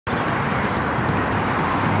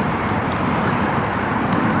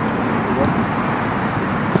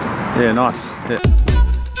Yeah, nice. Yeah.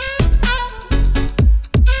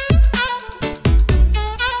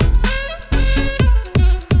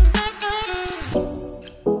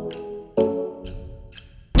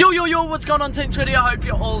 Yo, what's going on Team Twitter? I hope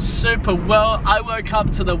you're all super well. I woke up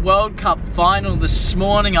to the World Cup final this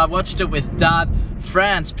morning. I watched it with Dad.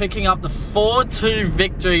 France picking up the 4-2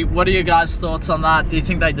 victory. What are your guys' thoughts on that? Do you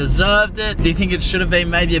think they deserved it? Do you think it should have been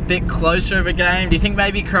maybe a bit closer of a game? Do you think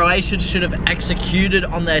maybe Croatia should have executed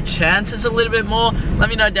on their chances a little bit more? Let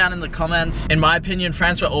me know down in the comments. In my opinion,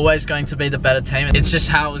 France were always going to be the better team. It's just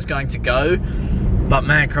how it was going to go. But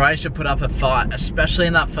man, Croatia put up a fight, especially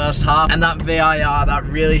in that first half. And that VAR, that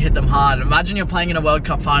really hit them hard. Imagine you're playing in a World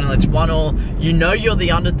Cup final, it's 1-1. You know you're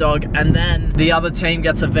the underdog, and then the other team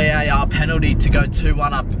gets a VAR penalty to go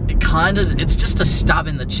 2-1 up. It's just a stab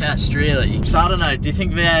in the chest, really. So I don't know, do you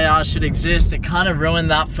think VAR should exist? It kind of ruined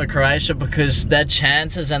that for Croatia because their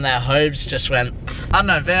chances and their hopes just went, I don't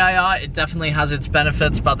know, VAR, it definitely has its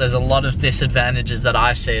benefits, but there's a lot of disadvantages that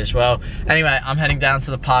I see as well. Anyway, I'm heading down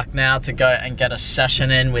to the park now to go and get a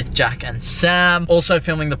session in with Jack and Sam. Also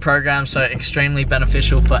filming the program, so extremely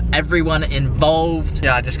beneficial for everyone involved.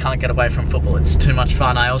 Yeah, I just can't get away from football. It's too much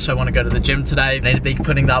fun. I also want to go to the gym today. Need to be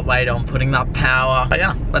putting that weight on, putting that power. But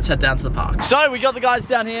yeah, let's head down to the park. So we got the guys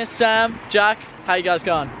down here, Sam, Jack. How you guys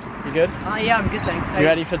going? You good? Yeah, I'm good, thanks. You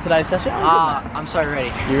ready for today's session? I'm so ready.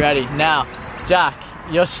 You ready? Now, Jack,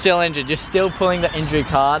 you're still injured. You're still pulling the injury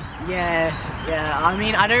card. Yeah. I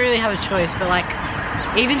mean, I don't really have a choice, but like,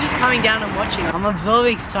 even just coming down and watching, I'm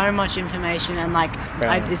absorbing so much information, and like,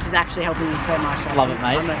 this is actually helping me so much. Love it,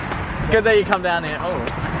 mate. Good that you come down here. Oh,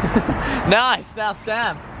 nice. Now,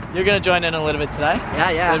 Sam, you're gonna join in a little bit today.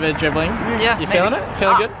 Yeah. A little bit of dribbling. Yeah. You feeling it?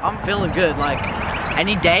 Feeling good? I'm feeling good. Like,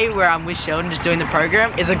 any day where I'm with Sheldon just doing the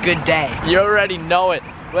program is a good day. You already know it.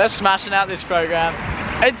 We're smashing out this program.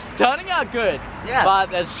 It's turning out good. Yeah.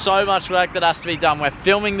 But there's so much work that has to be done. We're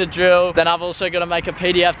filming the drill, then I've also got to make a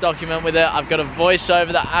PDF document with it. I've got to voice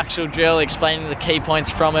over the actual drill, explaining the key points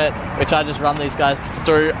from it, which I just run these guys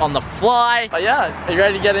through on the fly. But yeah, are you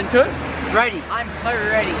ready to get into it? Ready. I'm so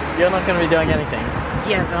ready. You're not going to be doing anything.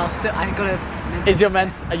 Yeah, but I've got to... Are you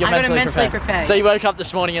mentally prepared? So you woke up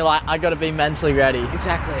this morning, you're like, I gotta be mentally ready.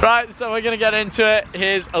 Exactly. Right, so we're gonna get into it.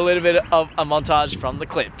 Here's a little bit of a montage from the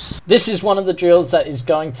clips. This is one of the drills that is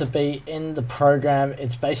going to be in the program.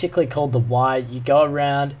 It's basically called the Y. You go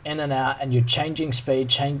around, in and out, and you're changing speed,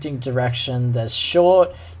 changing direction. There's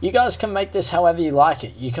short. You guys can make this however you like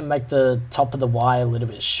it. You can make the top of the Y a little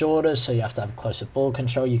bit shorter, so you have to have closer ball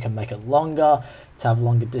control. You can make it longer to have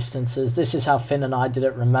longer distances. This is how Finn and I did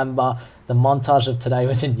it. Remember, the montage of today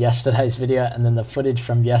was in yesterday's video, and then the footage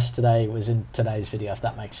from yesterday was in today's video, if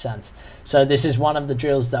that makes sense. So this is one of the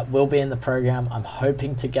drills that will be in the program. I'm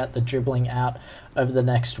hoping to get the dribbling out over the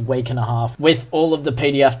next week and a half with all of the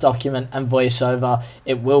PDF document and voiceover.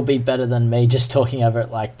 It will be better than me just talking over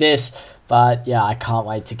it like this. But yeah, I can't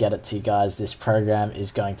wait to get it to you guys. This program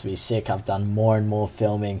is going to be sick. I've done more and more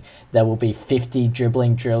filming. There will be 50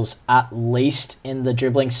 dribbling drills at least in the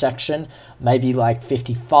dribbling section, maybe like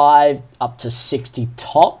 55 up to 60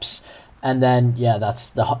 tops. And then, yeah,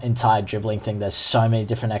 that's the entire dribbling thing. There's so many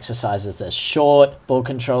different exercises. There's short ball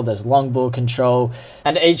control, there's long ball control.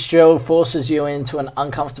 And each drill forces you into an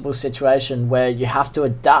uncomfortable situation where you have to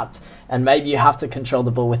adapt. And maybe you have to control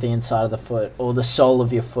the ball with the inside of the foot or the sole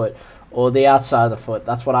of your foot or the outside of the foot.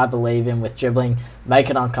 That's what I believe in with dribbling. Make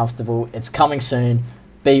it uncomfortable. It's coming soon.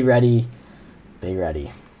 Be ready. Be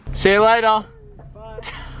ready. See you later. Bye.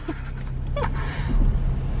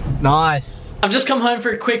 Nice. I've just come home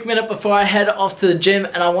for a quick minute before I head off to the gym,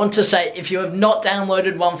 and I want to say, if you have not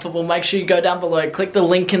downloaded OneFootball, make sure you go down below, click the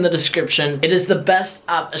link in the description. It is the best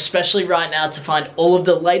app, especially right now, to find all of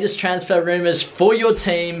the latest transfer rumors for your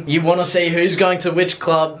team. You want to see who's going to which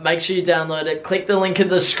club, make sure you download it, click the link in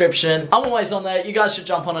the description. I'm always on there, you guys should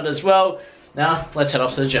jump on it as well. Now, let's head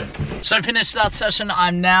off to the gym. So finished that session,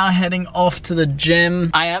 I'm now heading off to the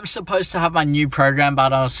gym. I am supposed to have my new program,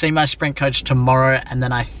 but I'll see my sprint coach tomorrow, and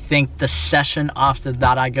then I think the session after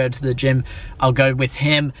that I go to the gym, I'll go with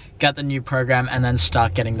him, get the new program, and then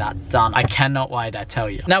start getting that done. I cannot wait, I tell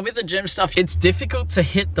you. Now with the gym stuff, it's difficult to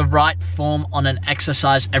hit the right form on an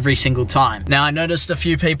exercise every single time. Now I noticed a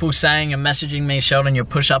few people saying and messaging me, Sheldon, your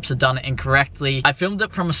push-ups are done incorrectly. I filmed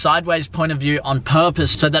it from a sideways point of view on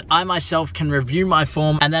purpose so that I myself can review my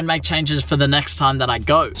form and then make changes for the next time that I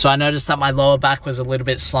go. So I noticed that my lower back was a little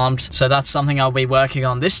bit slumped, so that's something I'll be working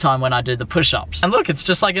on this time when I do the push-ups. And look, it's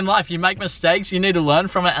just like in life, you make mistakes, you need to learn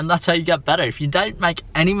from it, and that's how you get better. If you don't make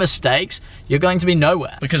any mistakes mistakes, you're going to be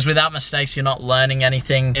nowhere. Because without mistakes, you're not learning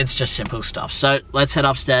anything. It's just simple stuff. So let's head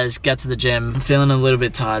upstairs, get to the gym. I'm feeling a little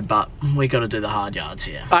bit tired, but we got to do the hard yards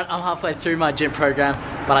here. All right, I'm halfway through my gym program,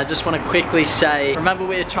 but I just want to quickly say, remember,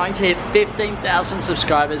 we're trying to hit 15,000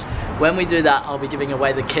 subscribers. When we do that, I'll be giving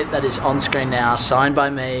away the kit that is on screen now, signed by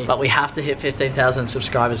me, but we have to hit 15,000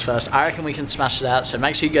 subscribers first. I reckon we can smash it out, so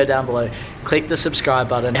make sure you go down below, click the subscribe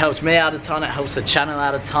button. It helps me out a ton, it helps the channel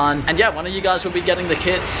out a ton. And yeah, one of you guys will be getting the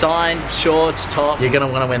kit, signed, shorts, top. You're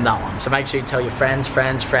gonna wanna win that one. So make sure you tell your friends,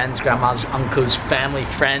 grandmas, uncles, family,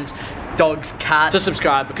 friends, dogs, cats to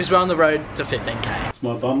subscribe, because we're on the road to 15K. Is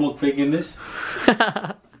my bum look big in this?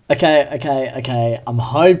 Okay. I'm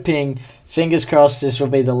hoping, fingers crossed, this will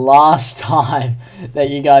be the last time that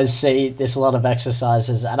you guys see this lot of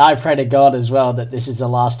exercises. And I pray to God as well that this is the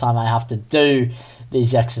last time I have to do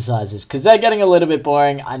these exercises, because they're getting a little bit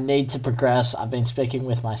boring. I need to progress. I've been speaking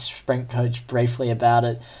with my sprint coach briefly about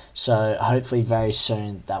it, so hopefully very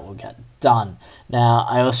soon that will get done. Now,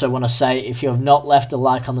 I also want to say, if you have not left a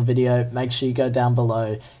like on the video, make sure you go down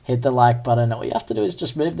below, hit the like button. All you have to do is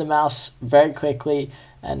just move the mouse very quickly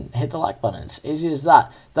and hit the like button. It's easy as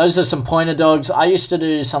that. Those are some pointer dogs. I used to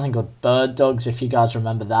do something called bird dogs, if you guys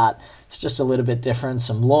remember that. It's just a little bit different.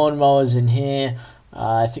 Some lawnmowers in here.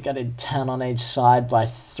 I think I did 10 on each side by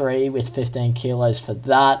 3 with 15 kilos for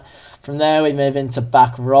that. From there, we move into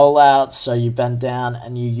back rollouts. So you bend down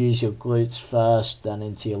and you use your glutes first, then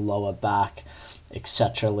into your lower back,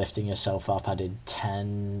 etc. Lifting yourself up. I did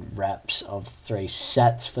 10 reps of 3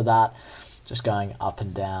 sets for that, just going up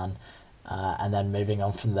and down. And then moving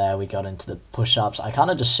on from there, we got into the push-ups. I kind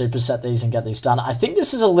of just superset these and get these done. I think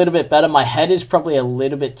this is a little bit better. My head is probably a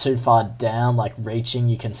little bit too far down, like reaching.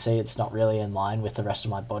 You can see it's not really in line with the rest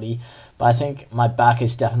of my body. But I think my back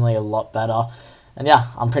is definitely a lot better. And yeah,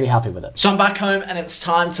 I'm pretty happy with it. So I'm back home and it's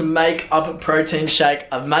time to make up a protein shake.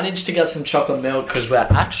 I've managed to get some chocolate milk because we're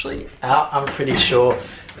actually out, I'm pretty sure.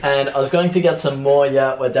 And I was going to get some more,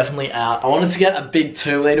 yeah, we're definitely out. I wanted to get a big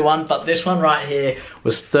 2-litre one, but this one right here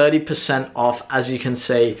was 30% off, as you can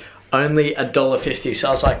see, only $1.50. So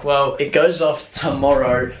I was like, well, it goes off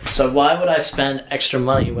tomorrow, so why would I spend extra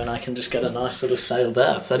money when I can just get a nice little sale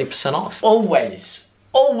there, 30% off?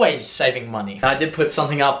 Always saving money. I did put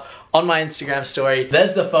something up on my Instagram story.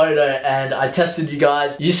 There's the photo, and I tested you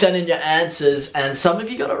guys. You sent in your answers, and some of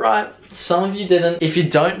you got it right, some of you didn't. If you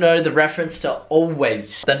don't know the reference to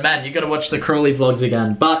always, then man, you gotta watch the Crawley vlogs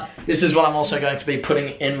again. But this is what I'm also going to be putting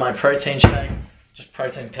in my protein shake. Just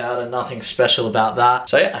protein powder, nothing special about that.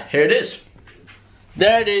 So yeah, here it is.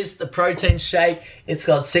 There it is, the protein shake. It's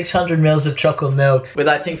got 600 mils of chocolate milk with,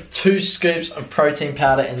 I think, 2 scoops of protein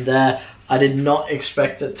powder in there. I did not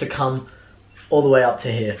expect it to come all the way up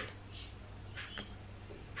to here.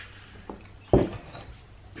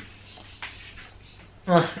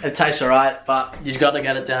 It tastes alright, but you've got to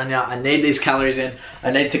get it down now. I need these calories in.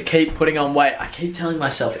 I need to keep putting on weight. I keep telling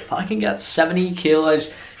myself, if I can get 70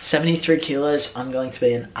 kilos, 73 kilos, I'm going to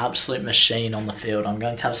be an absolute machine on the field. I'm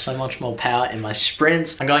going to have so much more power in my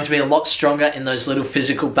sprints. I'm going to be a lot stronger in those little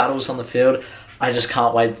physical battles on the field. I just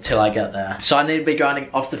can't wait till I get there. So I need to be grinding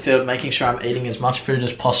off the field, making sure I'm eating as much food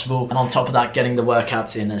as possible, and on top of that, getting the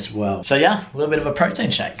workouts in as well. So yeah, a little bit of a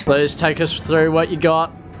protein shake. Please take us through what you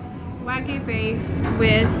got. Wagyu beef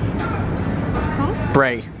with, what's it called?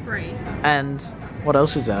 Brie. Brie. And what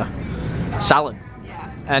else is there? Salad.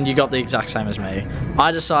 Yeah. And you got the exact same as me.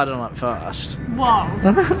 I decided on it first. Whoa.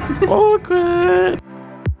 Awkward.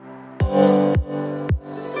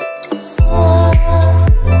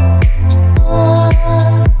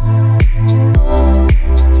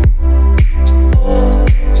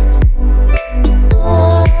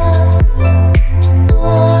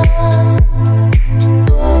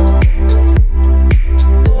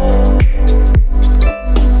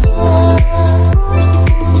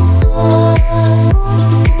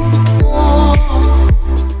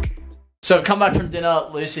 So I've come back from dinner,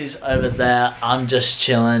 Lucy's over there, I'm just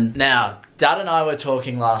chilling. Now, Dad and I were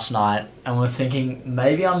talking last night and we're thinking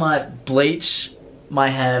maybe I might bleach my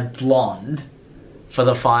hair blonde for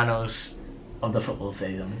the finals of the football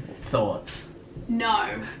season. Thoughts?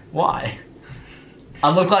 No. Why? I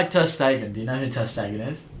look like Ter Stegen. Do you know who Ter Stegen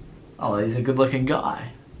is? Oh, he's a good looking guy.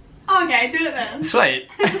 Oh, okay, do it then. Sweet.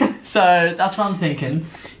 So that's what I'm thinking.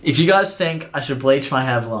 If you guys think I should bleach my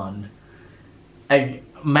hair blonde,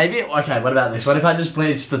 maybe, okay, what about this? What if I just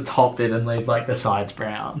bleach the top bit and leave like the sides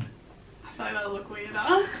brown? I feel like that'll look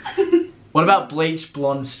weirder. What about bleach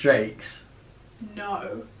blonde streaks?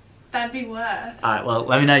 No. That'd be worse. Alright, well,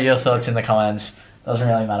 let me know your thoughts in the comments. Doesn't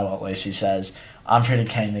really matter what Lucy says. I'm pretty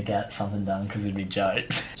keen to get something done because it'd be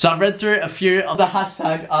jokes. So I've read through a few of the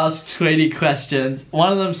hashtag Ask Tweety questions.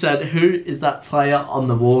 One of them said, who is that player on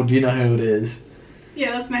the wall? Do you know who it is?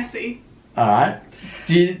 Yeah, that's Messi. Alright.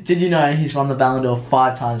 Did you know he's won the Ballon d'Or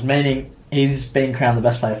 5 times, meaning he's been crowned the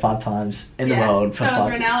best player 5 times in the world. So is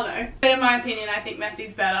Ronaldo. But in my opinion, I think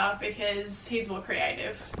Messi's better because he's more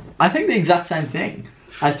creative. I think the exact same thing.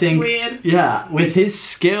 I think, weird. Yeah, with his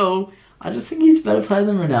skill, I just think he's a better player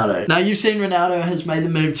than Ronaldo. Now, you've seen Ronaldo has made the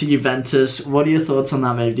move to Juventus. What are your thoughts on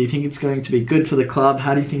that move? Do you think it's going to be good for the club?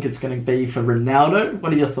 How do you think it's going to be for Ronaldo?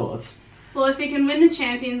 What are your thoughts? Well, if he can win the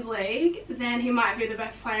Champions League, then he might be the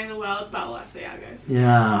best player in the world, but we'll have to see how it goes.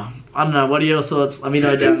 Yeah, I don't know. What are your thoughts? Let me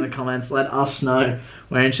know down in the comments. Let us know.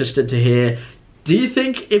 We're interested to hear. Do you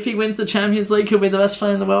think if he wins the Champions League, he'll be the best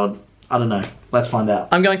player in the world? I don't know. Let's find out.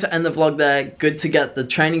 I'm going to end the vlog there. Good to get the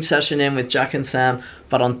training session in with Jack and Sam.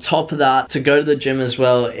 But on top of that, to go to the gym as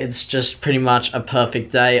well, it's just pretty much a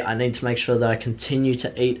perfect day. I need to make sure that I continue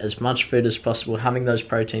to eat as much food as possible, having those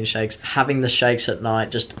protein shakes, having the shakes at night,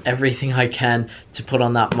 just everything I can to put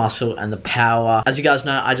on that muscle and the power. As you guys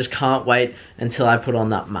know, I just can't wait until I put on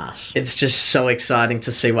that mass. It's just so exciting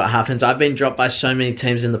to see what happens. I've been dropped by so many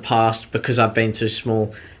teams in the past because I've been too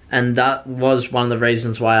small. And that was one of the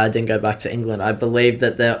reasons why I didn't go back to England. I believe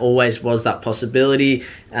that there always was that possibility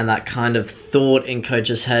and that kind of thought in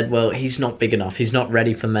coach's head, well, he's not big enough. He's not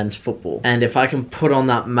ready for men's football. And if I can put on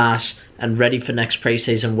that mass and ready for next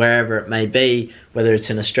preseason, wherever it may be, whether it's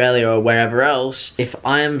in Australia or wherever else, if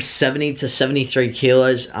I am 70 to 73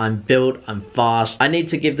 kilos, I'm built, I'm fast, I need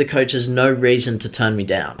to give the coaches no reason to turn me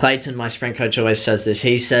down. Clayton, my sprint coach, always says this.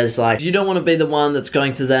 He says, like, you don't want to be the one that's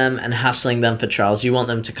going to them and hassling them for trials. You want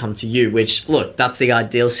them to come to you, which, look, that's the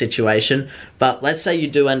ideal situation. But let's say you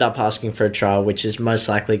do end up asking for a trial, which is most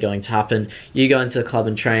likely going to happen. You go into the club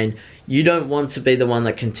and train. You don't want to be the one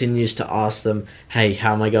that continues to ask them, hey,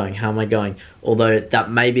 how am I going? How am I going? Although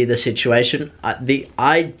that may be the situation. The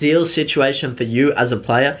ideal situation for you as a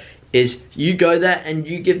player is you go there and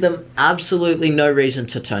you give them absolutely no reason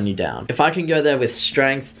to turn you down. If I can go there with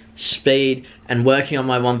strength, speed, and working on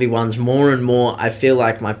my 1v1s more and more, I feel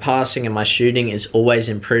like my passing and my shooting is always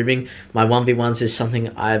improving. My 1v1s is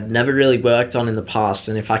something I've never really worked on in the past,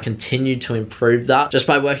 and if I continue to improve that, just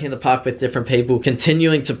by working in the park with different people,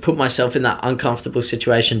 continuing to put myself in that uncomfortable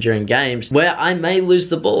situation during games where I may lose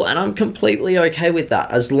the ball, and I'm completely okay with that.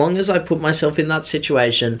 As long as I put myself in that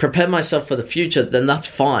situation, prepare myself for the future, then that's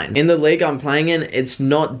fine. In the league I'm playing in, it's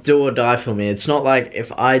not do or die for me. It's not like if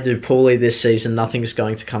I do poorly this season, nothing's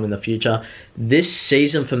going to come in the future. This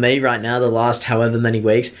season for me right now, the last however many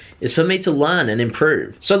weeks, is for me to learn and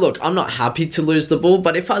improve. So look, I'm not happy to lose the ball,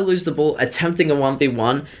 but if I lose the ball attempting a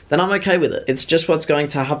 1v1, then I'm okay with it. It's just what's going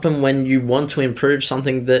to happen when you want to improve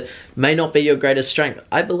something that may not be your greatest strength.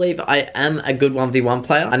 I believe I am a good 1v1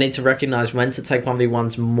 player. I need to recognize when to take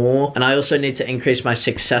 1v1s more, and I also need to increase my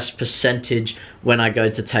success percentage when I go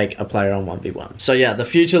to take a player on 1v1. So yeah, the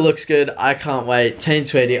future looks good. I can't wait. Team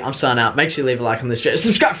Tweety, I'm signing out. Make sure you leave a like on this video.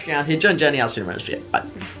 Subscribe if you're out here. Join Jenny. I'll see you in the next video.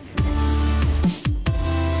 Bye.